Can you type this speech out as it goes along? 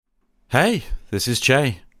Hey, this is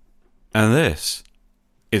Jay, and this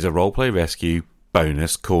is a Roleplay Rescue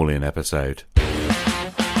bonus call-in episode.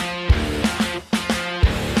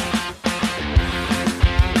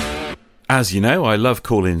 As you know, I love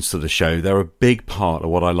call-ins to the show. They're a big part of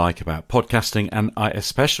what I like about podcasting, and I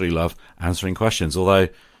especially love answering questions, although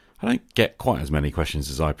I don't get quite as many questions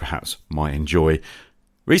as I perhaps might enjoy.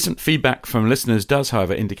 Recent feedback from listeners does,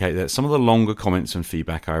 however, indicate that some of the longer comments and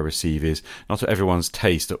feedback I receive is not to everyone's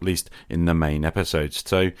taste, at least in the main episodes.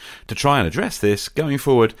 So, to try and address this, going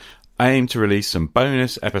forward, I aim to release some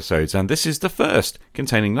bonus episodes, and this is the first,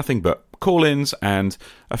 containing nothing but call-ins and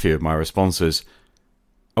a few of my responses.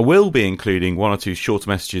 I will be including one or two shorter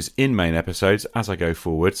messages in main episodes as I go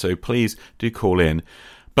forward, so please do call in.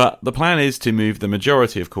 But the plan is to move the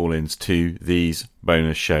majority of call-ins to these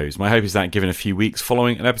bonus shows. My hope is that given a few weeks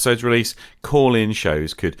following an episode's release, call-in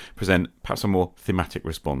shows could present perhaps a more thematic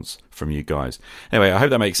response from you guys. Anyway, I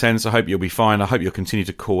hope that makes sense. I hope you'll be fine. I hope you'll continue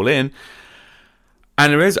to call in.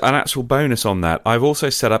 And there is an actual bonus on that. I've also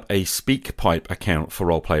set up a SpeakPipe account for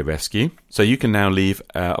Roleplay Rescue. So you can now leave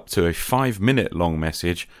up to a 5-minute long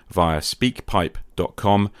message via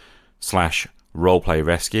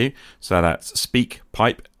speakpipe.com/roleplayrescue. So that's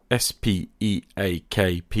SpeakPipe,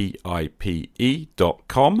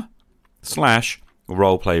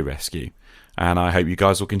 speakpipe.com/roleplayrescue. And I hope you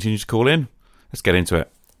guys will continue to call in. Let's get into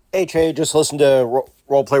it. Hey, Jay, just listened to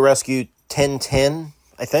Roleplay Rescue 1010,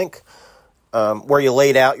 I think, where you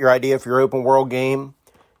laid out your idea for your open world game.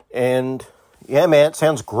 And yeah, man, it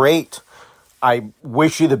sounds great. I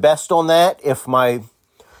wish you the best on that. If my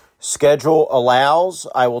schedule allows,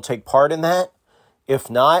 I will take part in that. If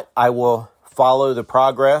not, I will follow the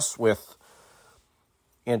progress with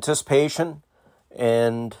anticipation.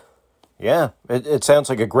 And yeah, it sounds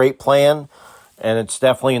like a great plan, and it's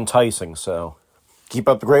definitely enticing. So keep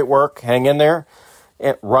up the great work. Hang in there.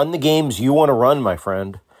 And run the games you want to run, my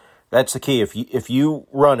friend. That's the key. If you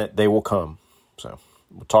run it, they will come. So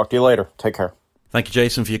we'll talk to you later. Take care. Thank you,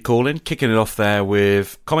 Jason, for your call-in. Kicking it off there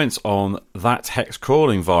with comments on That Hex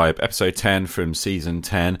Crawling Vibe, episode 10 from season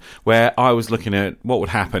 10, where I was looking at what would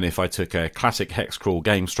happen if I took a classic hex crawl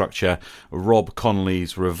game structure, Rob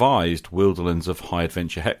Connolly's revised Wilderlands of High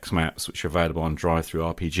Adventure hex maps, which are available on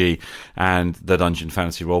DriveThru RPG, and the Dungeon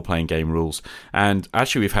Fantasy role-playing game rules. And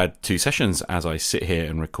actually, we've had 2 sessions as I sit here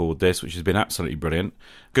and record this, which has been absolutely brilliant.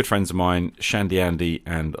 Good friends of mine, Shandy Andy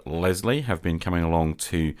and Leslie, have been coming along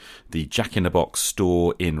to the Jack in the Box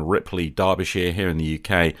store in Ripley, Derbyshire, here in the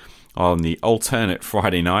UK, on the alternate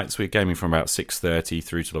Friday nights. We're gaming from about 6:30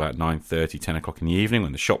 through to about 9:30, 10 o'clock in the evening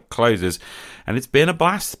when the shop closes. And it's been a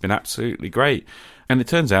blast. It's been absolutely great. And it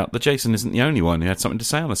turns out that Jason isn't the only one who had something to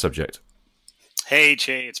say on the subject. Hey,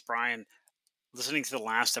 Jay, it's Brian. Listening to the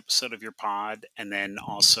last episode of your pod and then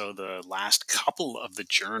also the last couple of the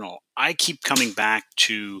journal, I keep coming back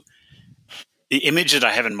to the image that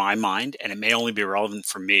I have in my mind, and it may only be relevant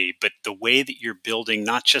for me, but the way that you're building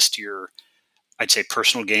not just your, I'd say,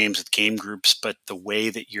 personal games with game groups, but the way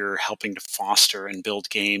that you're helping to foster and build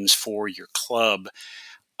games for your club.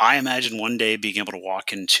 I imagine one day being able to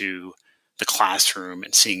walk into the classroom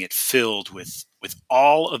and seeing it filled with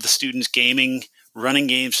all of the students gaming, running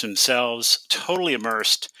games themselves, totally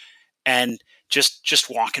immersed, and just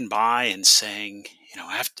walking by and saying,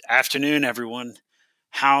 afternoon, everyone,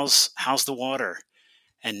 how's the water?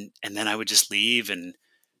 And then I would just leave, and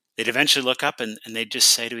they'd eventually look up and they'd just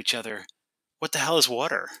say to each other, what the hell is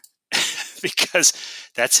water? Because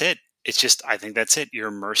that's it. I think that's it. You're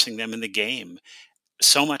immersing them in the game.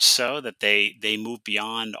 So much so that they move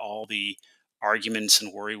beyond all the arguments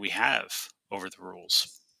and worry we have over the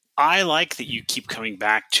rules. I like that you keep coming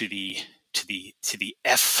back to the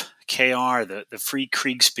FKR, the free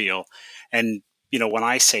Kriegspiel. And, when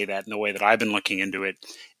I say that in the way that I've been looking into it,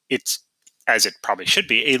 it's, as it probably should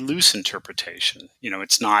be, a loose interpretation.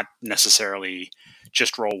 It's not necessarily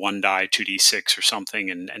just roll 1 die, 2d6 or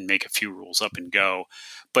something and make a few rules up and go.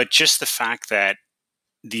 But just the fact that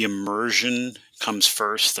the immersion comes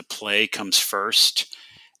first, the play comes first.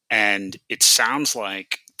 And it sounds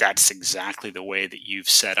like that's exactly the way that you've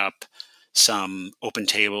set up some open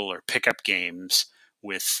table or pickup games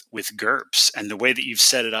with GURPS. And the way that you've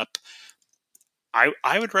set it up,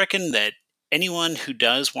 I would reckon that anyone who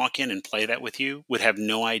does walk in and play that with you would have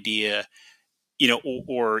no idea,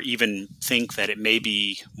 or even think that it may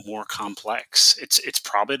be more complex. It's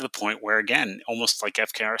probably to the point where, again, almost like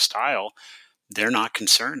FKR style, they're not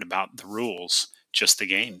concerned about the rules, just the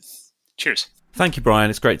game. Cheers. Thank you, Brian.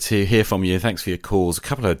 It's great to hear from you. Thanks for your calls. A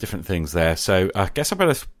couple of different things there. So I guess I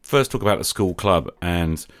better first talk about the school club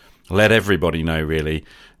and let everybody know, really,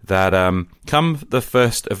 that come the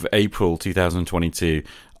 1st of April 2022,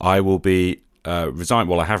 I will be resigned.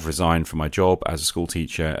 Well, I have resigned from my job as a school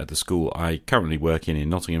teacher at the school I currently work in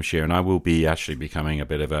Nottinghamshire, and I will be actually becoming a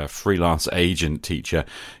bit of a freelance agent teacher,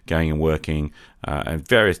 going and working in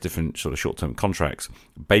various different sort of short-term contracts.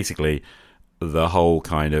 Basically, the whole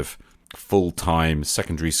kind of full-time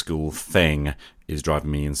secondary school thing is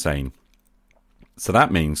driving me insane. So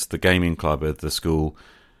that means the gaming club at the school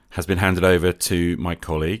has been handed over to my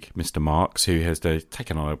colleague, Mr. Marks, who has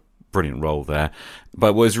taken on a brilliant role there.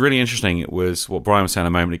 But what was really interesting was what Brian was saying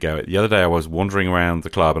a moment ago. The other day I was wandering around the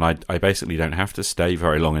club, and I basically don't have to stay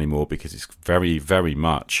very long anymore, because it's very, very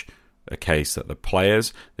much a case that the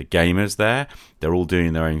players, the gamers there, they're all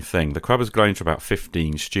doing their own thing. The club has grown to about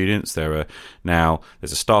 15 students. There's a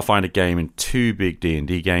Starfinder game and 2 big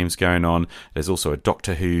D&D games going on. There's also a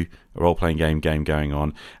Doctor Who role-playing game going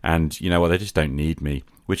on. And you know what? They just don't need me,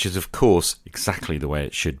 which is, of course, exactly the way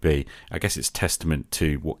it should be. I guess it's testament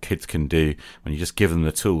to what kids can do when you just give them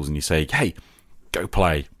the tools and you say, hey, go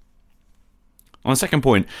play. On the second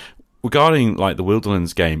point, regarding like the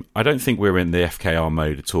Wilderlands game, I don't think we're in the FKR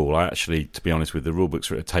mode at all. I actually, to be honest, with the rulebooks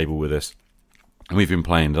are at a table with us, and we've been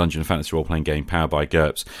playing the Dungeon & Fantasy role-playing game powered by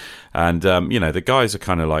GURPS. And, the guys are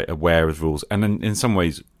kind of like aware of the rules, and in some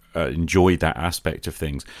ways enjoyed that aspect of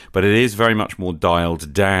things. But it is very much more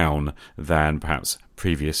dialed down than perhaps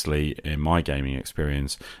previously in my gaming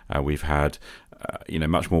experience. We've had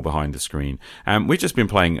much more behind the screen. And we've just been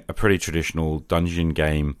playing a pretty traditional dungeon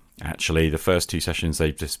game. Actually, the first 2 sessions,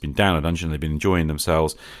 they've just been down a dungeon, they've been enjoying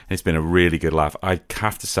themselves, and it's been a really good laugh. I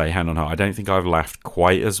have to say, hand on heart, I don't think I've laughed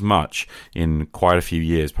quite as much in quite a few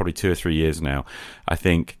years, probably 2 or 3 years now. I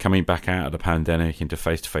think coming back out of the pandemic into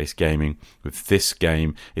face-to-face gaming with this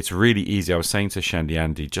game, it's really easy. I was saying to Shandy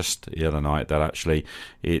Andy just the other night that actually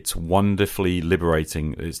it's wonderfully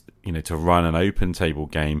liberating, to run an open table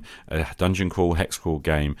game, a dungeon crawl, hex crawl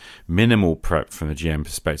game, minimal prep from the GM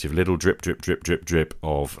perspective, little drip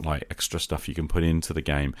of like extra stuff you can put into the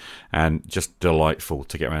game, and just delightful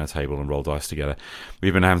to get around a table and roll dice together.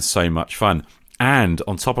 We've been having so much fun. And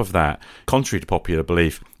on top of that, contrary to popular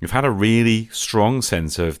belief, we've had a really strong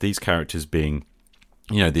sense of these characters being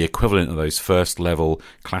the equivalent of those first level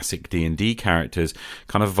classic D&D characters,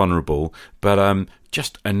 kind of vulnerable, but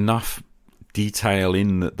just enough detail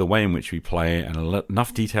in the way in which we play, and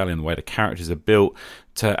enough detail in the way the characters are built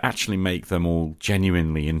to actually make them all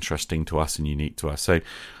genuinely interesting to us and unique to us. So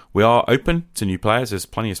we are open to new players. There's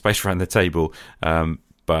plenty of space around the table,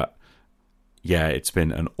 but yeah, it's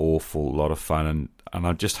been an awful lot of fun, and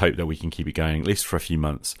I just hope that we can keep it going at least for a few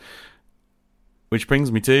months. Which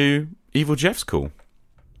brings me to Evil Jeff's call.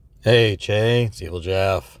 Hey, Che, it's Evil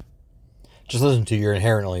Jeff. Just listen to your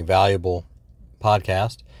inherently valuable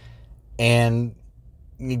podcast, and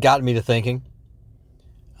it got me to thinking.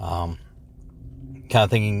 Kind of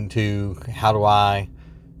thinking to how do I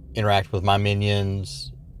interact with my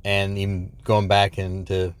minions, and even going back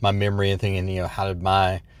into my memory and thinking, how did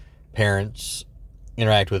my parents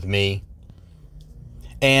interact with me?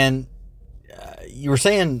 And you were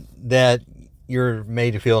saying that you're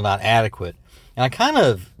made to feel not adequate, and I kind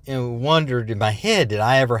of wondered in my head, did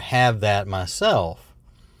I ever have that myself?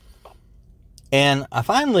 And I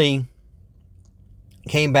finally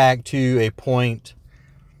came back to a point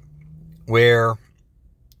where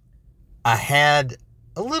I had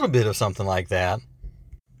a little bit of something like that.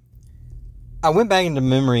 I went back into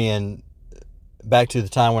memory and back to the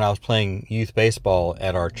time when I was playing youth baseball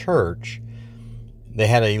at our church. They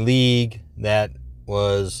had a league that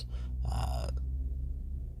was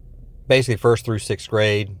basically 1st through 6th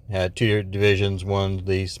grade. Had 2 divisions, one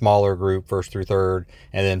the smaller group, 1st through 3rd,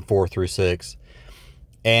 and then 4th through 6th.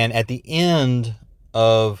 And at the end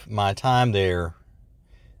of my time there,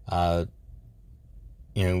 as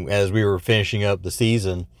we were finishing up the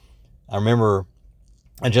season, I remember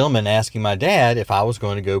a gentleman asking my dad if I was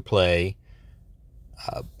going to go play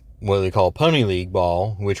what they call Pony League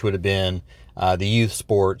ball, which would have been the youth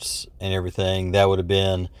sports and everything. That would have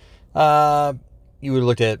been, you would have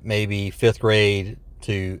looked at maybe 5th grade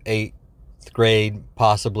to 8th grade,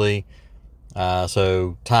 possibly.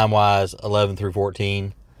 So time-wise, 11 through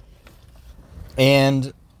 14.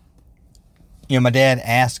 And, my dad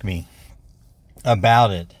asked me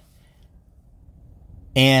about it.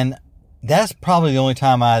 And that's probably the only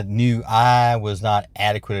time I knew I was not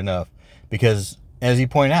adequate enough, because as he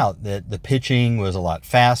pointed out, that the pitching was a lot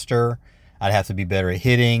faster. I'd have to be better at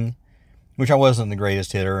hitting, which I wasn't the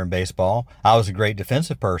greatest hitter in baseball. I was a great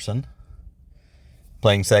defensive person,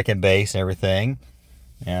 playing second base and everything,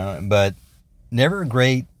 but never a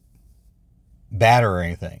great batter or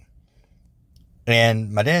anything.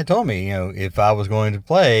 And my dad told me, if I was going to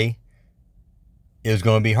play, it was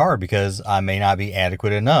going to be hard because I may not be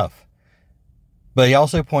adequate enough. But he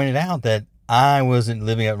also pointed out that I wasn't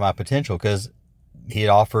living up to my potential because he had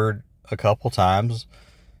offered a couple times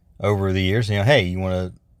over the years, hey, you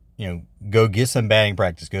want to, go get some batting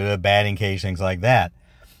practice, go to a batting cage, things like that.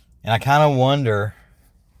 And I kind of wonder,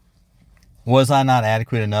 was I not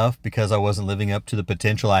adequate enough because I wasn't living up to the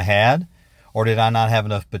potential I had? Or did I not have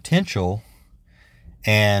enough potential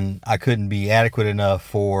and I couldn't be adequate enough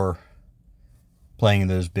for playing in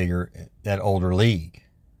that older league?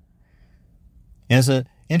 And it's an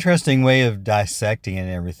interesting way of dissecting and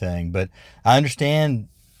everything, but I understand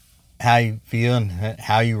how you feel and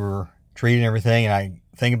how you were treated and everything, and I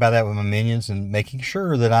think about that with my minions and making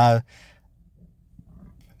sure that I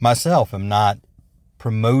myself am not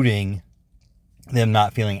promoting them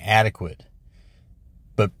not feeling adequate,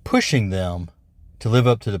 but pushing them to live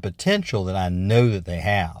up to the potential that I know that they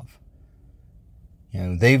have.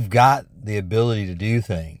 They've got the ability to do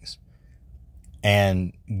things,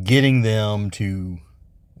 and getting them to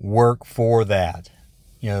work for that,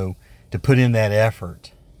 to put in that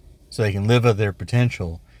effort so they can live up their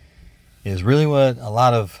potential is really what a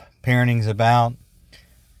lot of parenting is about.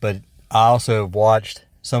 But I also have watched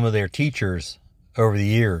some of their teachers over the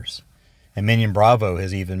years, and Minion Bravo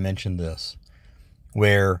has even mentioned this,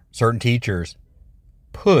 where certain teachers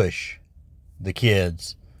push the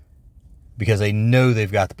kids because they know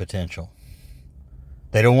they've got the potential.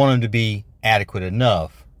 They don't want them to be adequate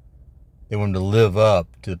enough. They want them to live up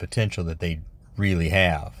to the potential that they really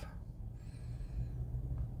have.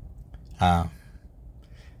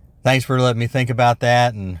 Thanks for letting me think about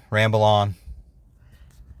that and ramble on.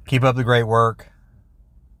 Keep up the great work.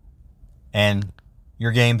 And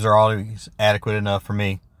your games are always adequate enough for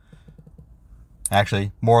me.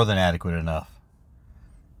 Actually, more than adequate enough.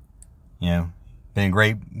 Been a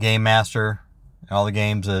great game master in all the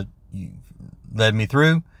games that you led me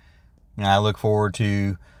through. And I look forward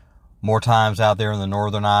to more times out there in the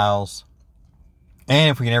Northern Isles.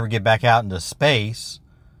 And if we can ever get back out into space,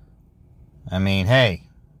 hey,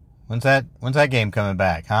 when's that game coming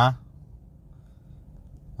back, huh?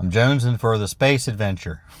 I'm jonesing for the space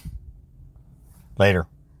adventure. Later.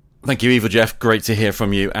 Thank you, Evil Jeff. Great to hear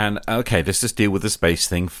from you. And okay, let's just deal with the space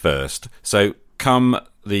thing first. So come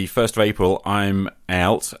the 1st of April, I'm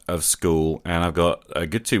out of school and I've got a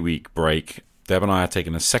good 2-week break. Deb and I are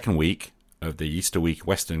taking a second week of the Easter week,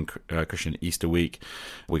 Western Christian Easter week.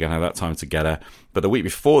 We're going to have that time together. But the week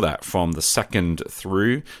before that, from the 2nd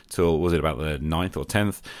through till, was it about the 9th or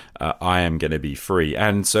 10th, I am going to be free.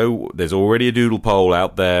 And so there's already a doodle poll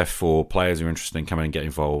out there for players who are interested in coming and get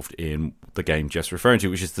involved in the game Jeff's referring to,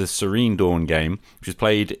 which is the Serene Dawn game, which is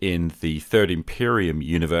played in the Third Imperium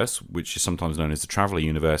universe, which is sometimes known as the Traveller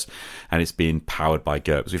universe, and it's being powered by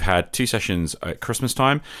GURPS. We've had 2 sessions at Christmas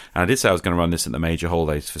time, and I did say I was going to run this at the major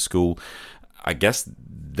holidays for school. I guess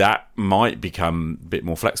that might become a bit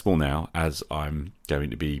more flexible now, as I'm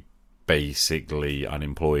going to be basically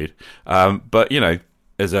unemployed. But,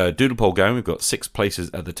 there's a doodle poll going. We've got 6 places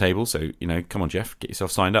at the table, so, come on, Jeff, get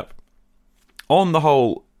yourself signed up. On the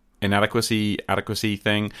whole adequacy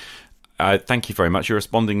thing, thank you very much. You're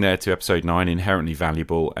responding there to episode 9, Inherently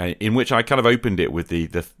Valuable, in which I kind of opened it with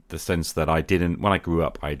the sense that when I grew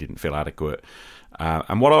up, I didn't feel adequate.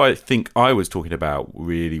 And what I think I was talking about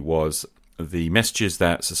really was the messages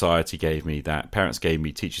that society gave me, that parents gave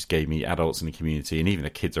me, teachers gave me, adults in the community, and even the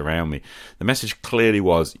kids around me. The message clearly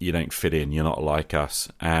was, you don't fit in, you're not like us.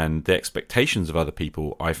 And the expectations of other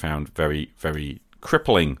people I found very, very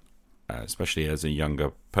crippling, especially as a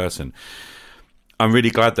younger person. I'm really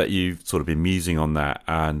glad that you've sort of been musing on that.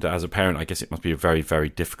 And as a parent, I guess it must be a very, very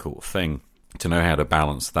difficult thing to know how to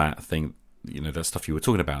balance that thing. That stuff you were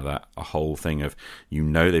talking about, that a whole thing of,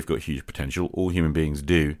 they've got huge potential, all human beings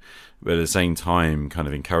do, but at the same time kind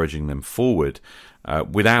of encouraging them forward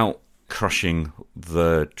without crushing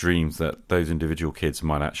the dreams that those individual kids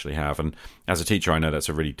might actually have. And as a teacher, I know that's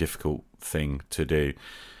a really difficult thing to do.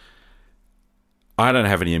 I don't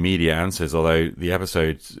have any immediate answers, although the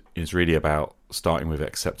episode is really about starting with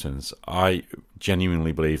acceptance. I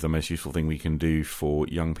genuinely believe the most useful thing we can do for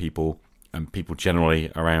young people and people generally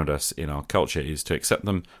around us in our culture is to accept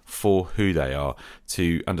them for who they are,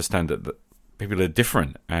 to understand that people are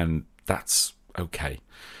different, and that's okay.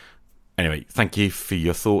 Anyway, thank you for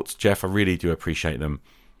your thoughts, Jeff. I really do appreciate them.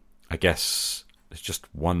 I guess there's just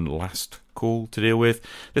one last call to deal with.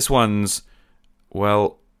 This one's,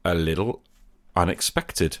 a little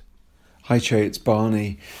unexpected. Hi, Che, it's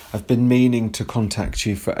Barney. I've been meaning to contact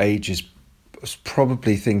you for ages. I was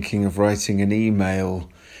probably thinking of writing an email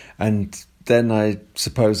and then I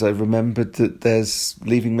suppose I remembered that there's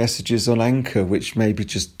leaving messages on Anchor, which maybe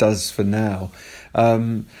just does for now.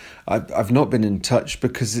 I've not been in touch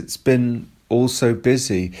because it's been all so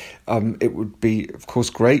busy. It would be, of course,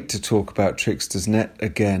 great to talk about Tricksters Net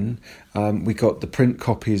again. We got the print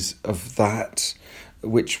copies of that,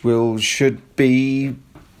 which should be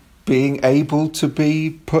being able to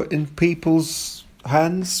be put in people's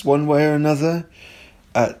hands one way or another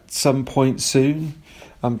at some point soon.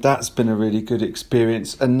 That's been a really good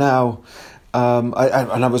experience. And now,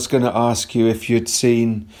 I was going to ask you if you'd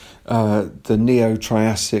seen the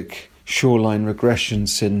Neo-Triassic Shoreline Regression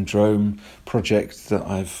Syndrome project that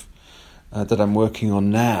I'm working on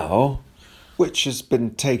now, which has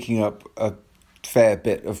been taking up a fair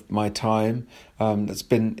bit of my time. That's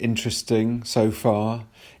been interesting so far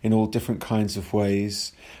in all different kinds of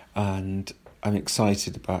ways, and I'm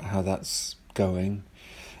excited about how that's going.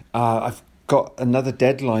 I've got another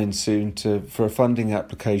deadline soon for a funding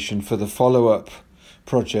application for the follow-up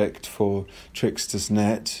project for Tricksters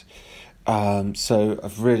Net. So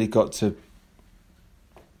I've really got to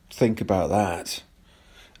think about that.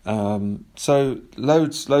 So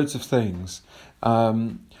loads of things.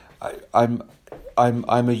 I'm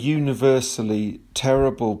a universally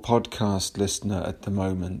terrible podcast listener at the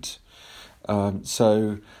moment.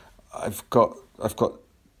 So I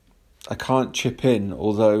can't chip in,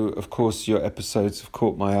 although of course your episodes have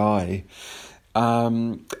caught my eye.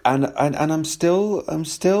 And I'm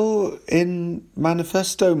still in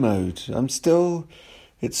manifesto mode.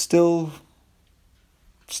 It's still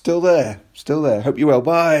there. Hope you're well.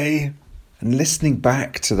 Bye. And listening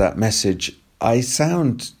back to that message, I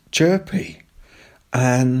sound chirpy,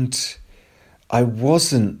 and I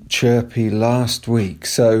wasn't chirpy last week,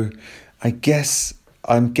 so I guess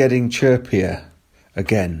I'm getting chirpier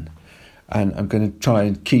again, and I'm going to try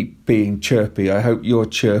and keep being chirpy. I hope you're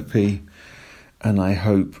chirpy, and I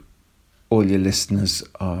hope all your listeners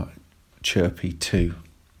are chirpy too.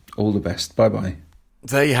 All the best. Bye-bye.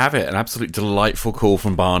 There you have it, an absolute delightful call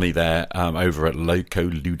from Barney there over at Loco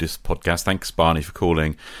Ludus Podcast. Thanks, Barney, for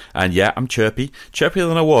calling. And yeah, I'm chirpier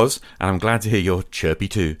than I was, and I'm glad to hear you're chirpy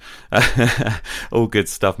too. All good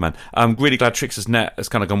stuff, man. I'm really glad Tricksters Net has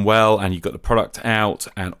kind of gone well, and you've got the product out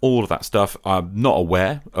and all of that stuff. I'm not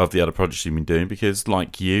aware of the other projects you've been doing because,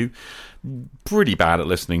 like you, pretty bad at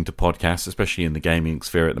listening to podcasts, especially in the gaming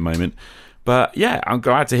sphere at the moment. But yeah, I'm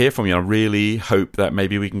glad to hear from you. I really hope that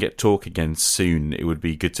maybe we can get talk again soon. It would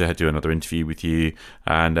be good to do another interview with you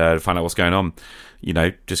and find out what's going on. You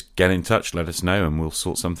know, just get in touch, let us know, and we'll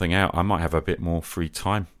sort something out. I might have a bit more free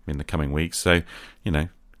time in the coming weeks, so, you know,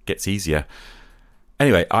 gets easier.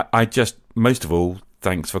 Anyway, I just, most of all,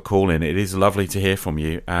 thanks for calling. It is lovely to hear from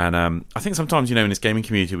you. And I think sometimes, you know, in this gaming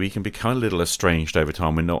community, we can become a little estranged over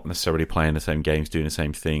time. We're not necessarily playing the same games, doing the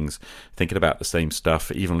same things, thinking about the same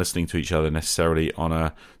stuff, even listening to each other necessarily on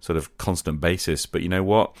a sort of constant basis. But you know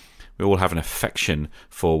what? We all have an affection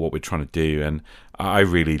for what we're trying to do. And I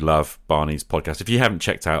really love Barney's podcast. If you haven't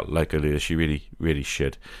checked out Loco Ludus, you really, really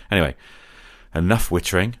should. Anyway, enough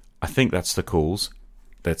wittering. I think that's the calls.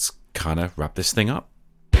 Let's kind of wrap this thing up.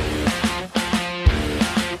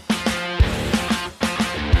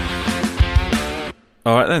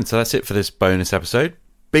 Alright then, so that's it for this bonus episode.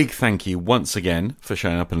 Big thank you once again for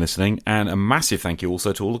showing up and listening, and a massive thank you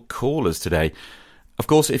also to all the callers today. Of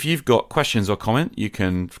course, if you've got questions or comment, you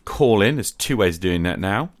can call in. There's two ways of doing that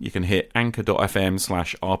now. You can hit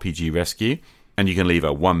anchor.fm/rpgrescue, and you can leave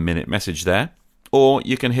a 1-minute message there. Or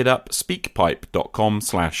you can hit up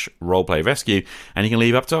speakpipe.com/roleplayrescue, and you can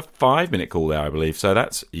leave up to a 5-minute call there, I believe. So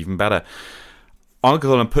that's even better. I'll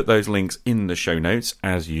go and put those links in the show notes,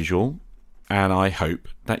 as usual. And I hope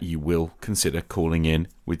that you will consider calling in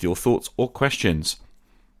with your thoughts or questions.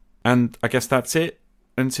 And I guess that's it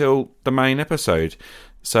until the main episode.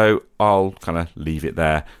 So I'll kind of leave it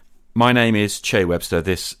there. My name is Che Webster.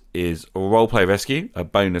 This is Roleplay Rescue, a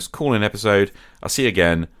bonus call-in episode. I'll see you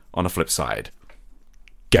again on the flip side.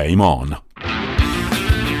 Game on.